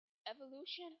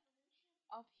Evolution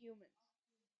of humans.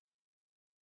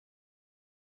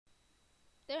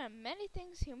 There are many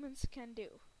things humans can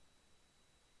do: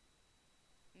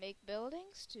 make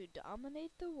buildings to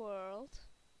dominate the world,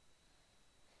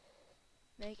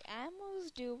 make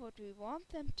animals do what we want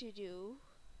them to do,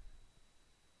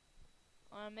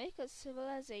 or make a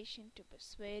civilization to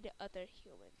persuade other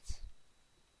humans.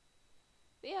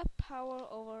 We have power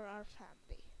over our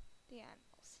family, the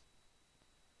animals.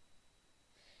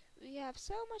 We have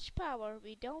so much power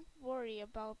we don't worry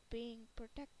about being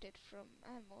protected from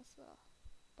animals,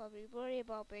 but we worry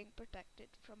about being protected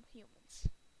from humans.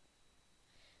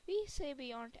 We say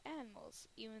we aren't animals,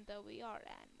 even though we are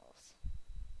animals.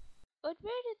 But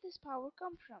where did this power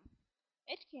come from?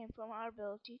 It came from our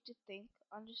ability to think,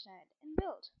 understand, and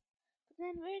build. But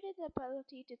then where did the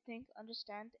ability to think,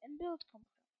 understand, and build come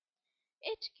from?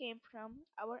 It came from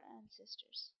our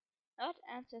ancestors. Not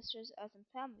ancestors as in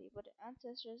family, but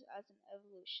ancestors as in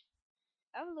evolution.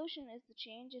 Evolution is the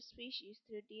change of species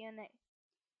through DNA.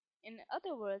 In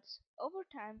other words, over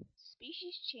time,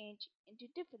 species change into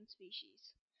different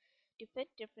species to fit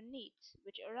different needs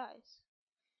which arise.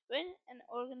 When an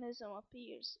organism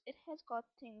appears, it has got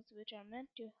things which are meant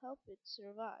to help it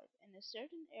survive in a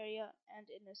certain area and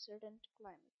in a certain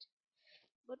climate.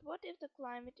 But what if the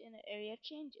climate in an area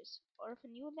changes, or if a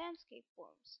new landscape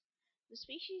forms? The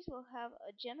species will have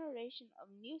a generation of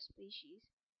new species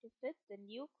to fit the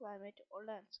new climate or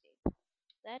landscape.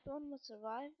 That one will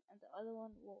survive and the other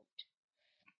one won't.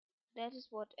 That is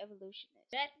what evolution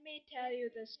is. Let me tell you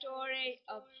the story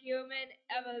of human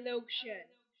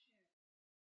evolution.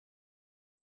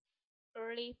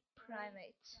 Early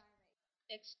primates.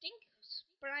 Extinct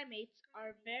primates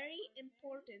are very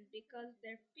important because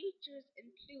their features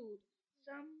include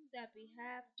some that we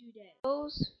have today.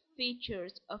 Those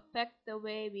features affect the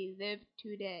way we live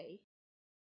today.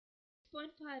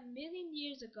 6.5 million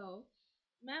years ago,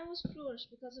 mammals flourished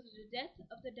because of the death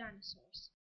of the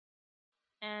dinosaurs.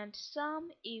 And some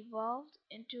evolved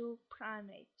into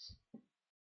primates.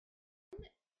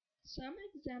 Some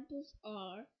examples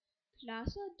are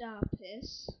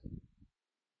Plasodapis,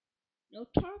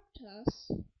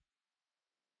 Notarctus,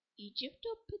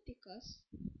 Egyptopithecus,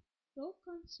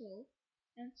 Proconsul,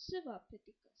 and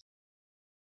Sivapithecus.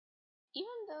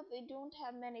 Even though they don't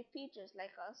have many features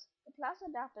like us, the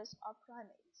Plasodapis are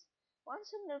primates. One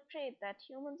similar trait that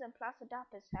humans and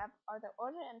Plasodapis have are the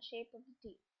order and shape of the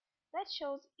teeth. That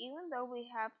shows even though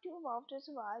we have to evolve to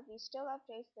survive, we still have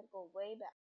traits that go way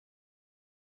back.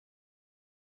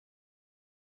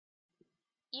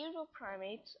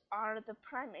 Europrimates are the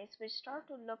primates which start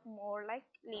to look more like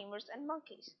lemurs and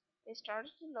monkeys. They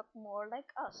started to look more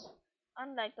like us,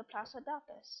 unlike the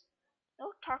Plasodapis.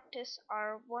 Notarctus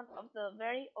are one of the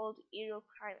very old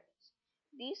Europrimates.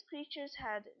 These creatures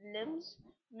had limbs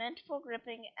meant for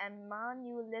gripping and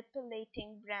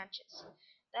manipulating branches.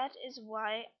 That is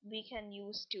why we can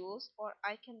use tools, or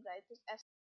I can write this as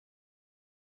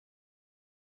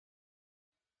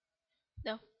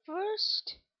the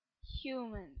first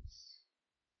humans.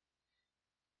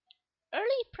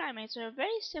 Early primates were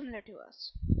very similar to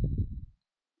us,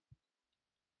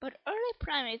 but early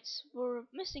primates were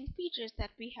missing features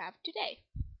that we have today.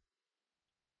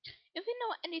 If you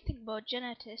know anything about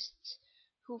geneticists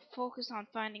who focus on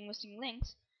finding missing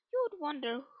links, you would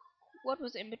wonder what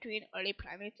was in between early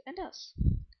primates and us.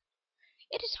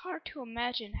 It is hard to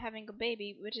imagine having a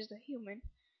baby which is a human.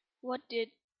 What did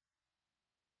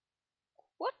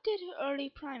early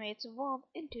primates evolve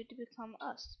into to become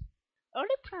us?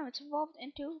 Early primates evolved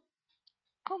into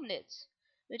hominids,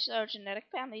 which is our genetic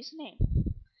family's name.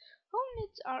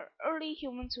 Hominids are early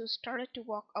humans who started to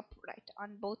walk upright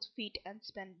on both feet and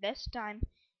spend less time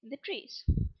in the trees.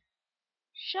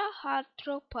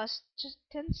 Sahelanthropus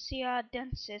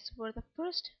tensiodensis were the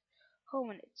first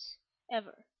hominids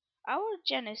ever. Our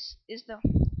genus is the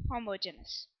Homo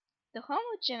genus. The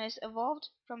Homo genus evolved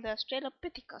from the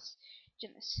Australopithecus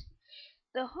genus.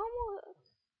 The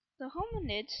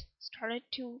hominids started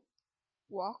to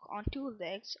walk on two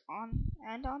legs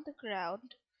and on the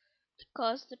ground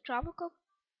because the tropical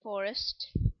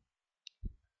forest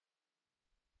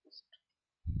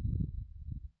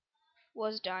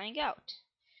was dying out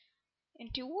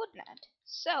into woodland.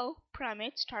 So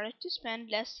primates started to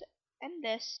spend less and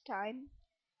less time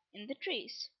in the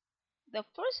trees. The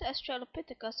first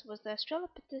Australopithecus was the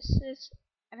Australopithecus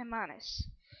anemanus.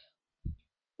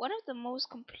 One of the most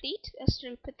complete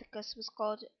Australopithecus was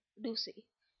called Lucy.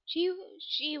 She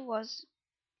was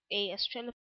a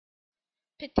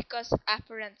Australopithecus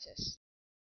afarensis.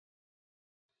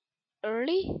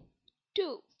 Early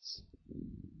tools.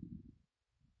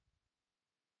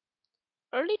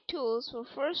 Early tools were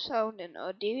first found in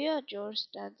Olduvai Gorge,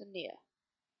 Tanzania.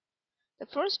 The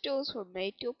first tools were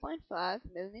made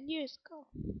 2.5 million years ago.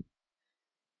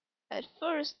 At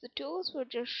first, the tools were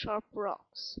just sharp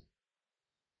rocks.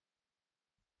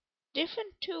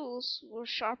 Different tools were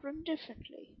sharpened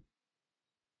differently.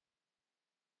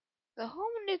 The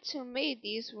hominids who made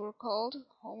these were called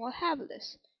Homo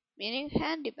habilis, meaning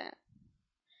handyman.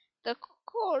 The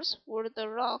cores were the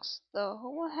rocks the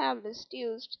Homo habilis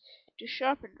used to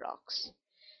sharpen rocks.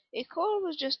 A core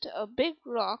was just a big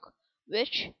rock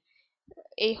which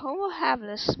a Homo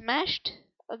habilis smashed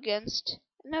against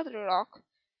another rock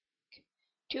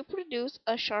to produce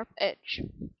a sharp edge.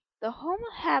 The Homo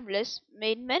habilis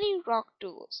made many rock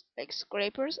tools, like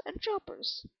scrapers and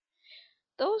choppers.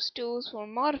 Those tools were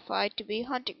modified to be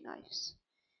hunting knives.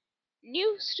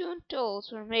 New stone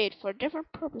tools were made for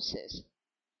different purposes.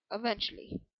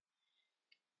 Eventually,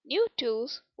 new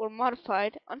tools were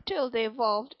modified until they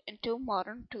evolved into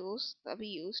modern tools that we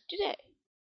use today.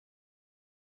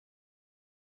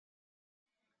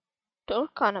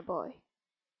 Turkana Boy.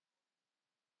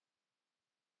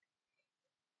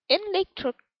 In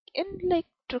Lake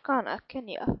Turkana,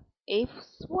 Kenya, a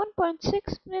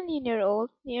 1.6 million year old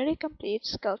nearly complete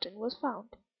skeleton was found.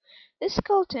 This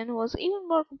skeleton was even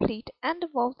more complete and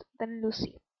evolved than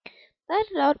Lucy. That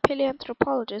allowed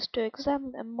paleoanthropologists to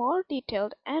examine a more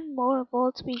detailed and more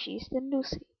evolved species than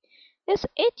Lucy. This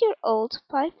 8-year-old,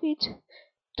 5 feet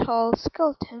tall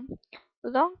skeleton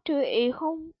belonged to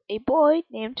a boy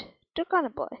named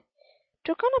Turkana Boy.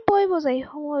 Turkana Boy was a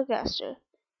Homo ergaster.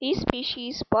 These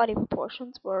species' body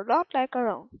proportions were a lot like our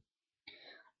own.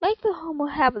 Like the Homo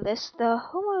habilis, the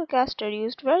Homo ergaster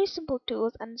used very simple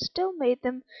tools and still made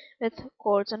them with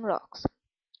cords and rocks.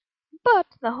 But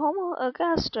the Homo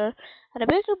ergaster had a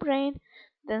bigger brain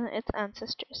than its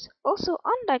ancestors. Also,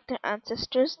 unlike their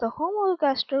ancestors, the Homo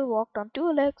ergaster walked on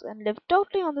 2 legs and lived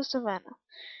totally on the savanna.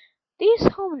 These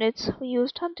hominids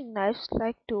used hunting knives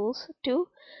like tools to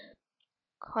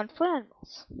hunt for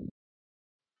animals.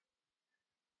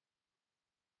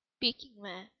 Peking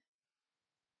Man.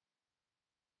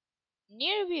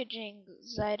 Near Beijing,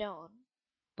 Zidong,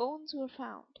 bones were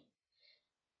found.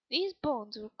 These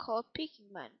bones were called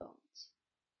Peking Man bones.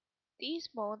 These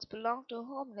bones belonged to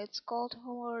hominids called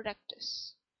Homo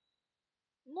erectus.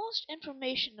 Most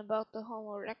information about the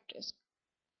Homo erectus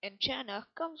in China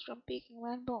comes from Peking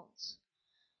Man bones.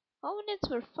 Hominids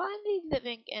were finally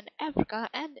living in Africa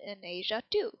and in Asia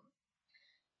too.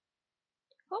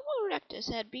 Homo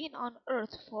erectus had been on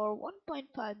Earth for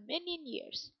 1.5 million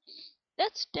years.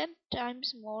 That's 10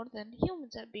 times more than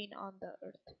humans have been on the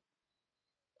Earth.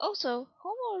 Also,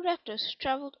 Homo erectus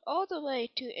traveled all the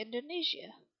way to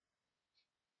Indonesia.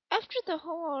 After the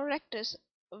Homo erectus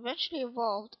eventually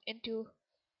evolved into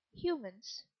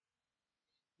humans,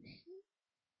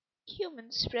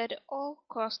 humans spread all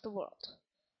across the world.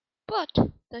 But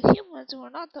the humans were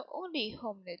not the only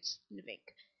hominids living.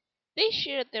 They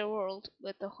shared their world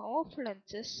with the Homo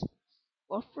floresiensis,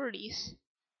 or furries,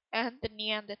 and the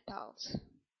Neanderthals.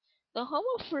 The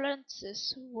Homo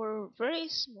floresiensis were very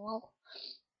small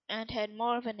and had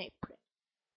more of an apron.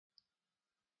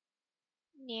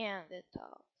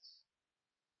 Neanderthals.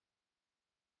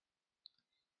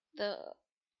 The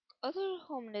other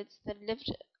hominids that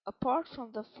lived apart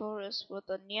from the flores were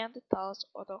the Neanderthals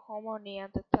or the Homo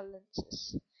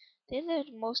neanderthalensis. They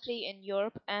lived mostly in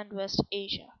Europe and West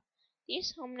Asia.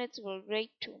 These hominids were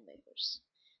great tool makers.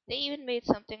 They even made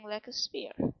something like a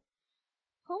spear.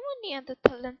 Homo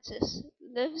neanderthalensis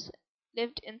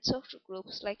lived in social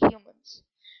groups like humans.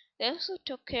 They also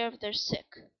took care of their sick.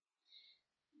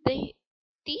 They,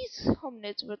 these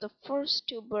hominids were the first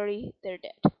to bury their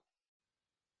dead.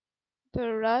 The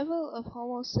arrival of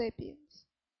Homo sapiens.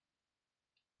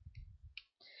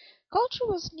 Culture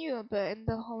was new in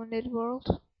the hominid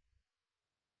world.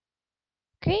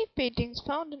 Cave paintings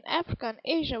found in Africa and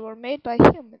Asia were made by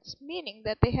humans, meaning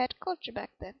that they had culture back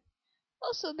then.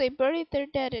 Also, they buried their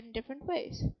dead in different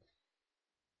ways.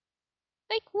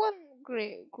 Like one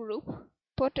group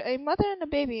put a mother and a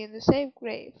baby in the same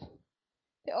grave.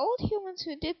 The old humans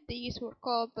who did these were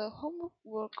called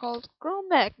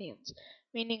Cro-Magnons,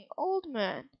 meaning old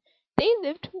man. They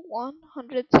lived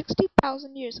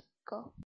 160,000 years ago.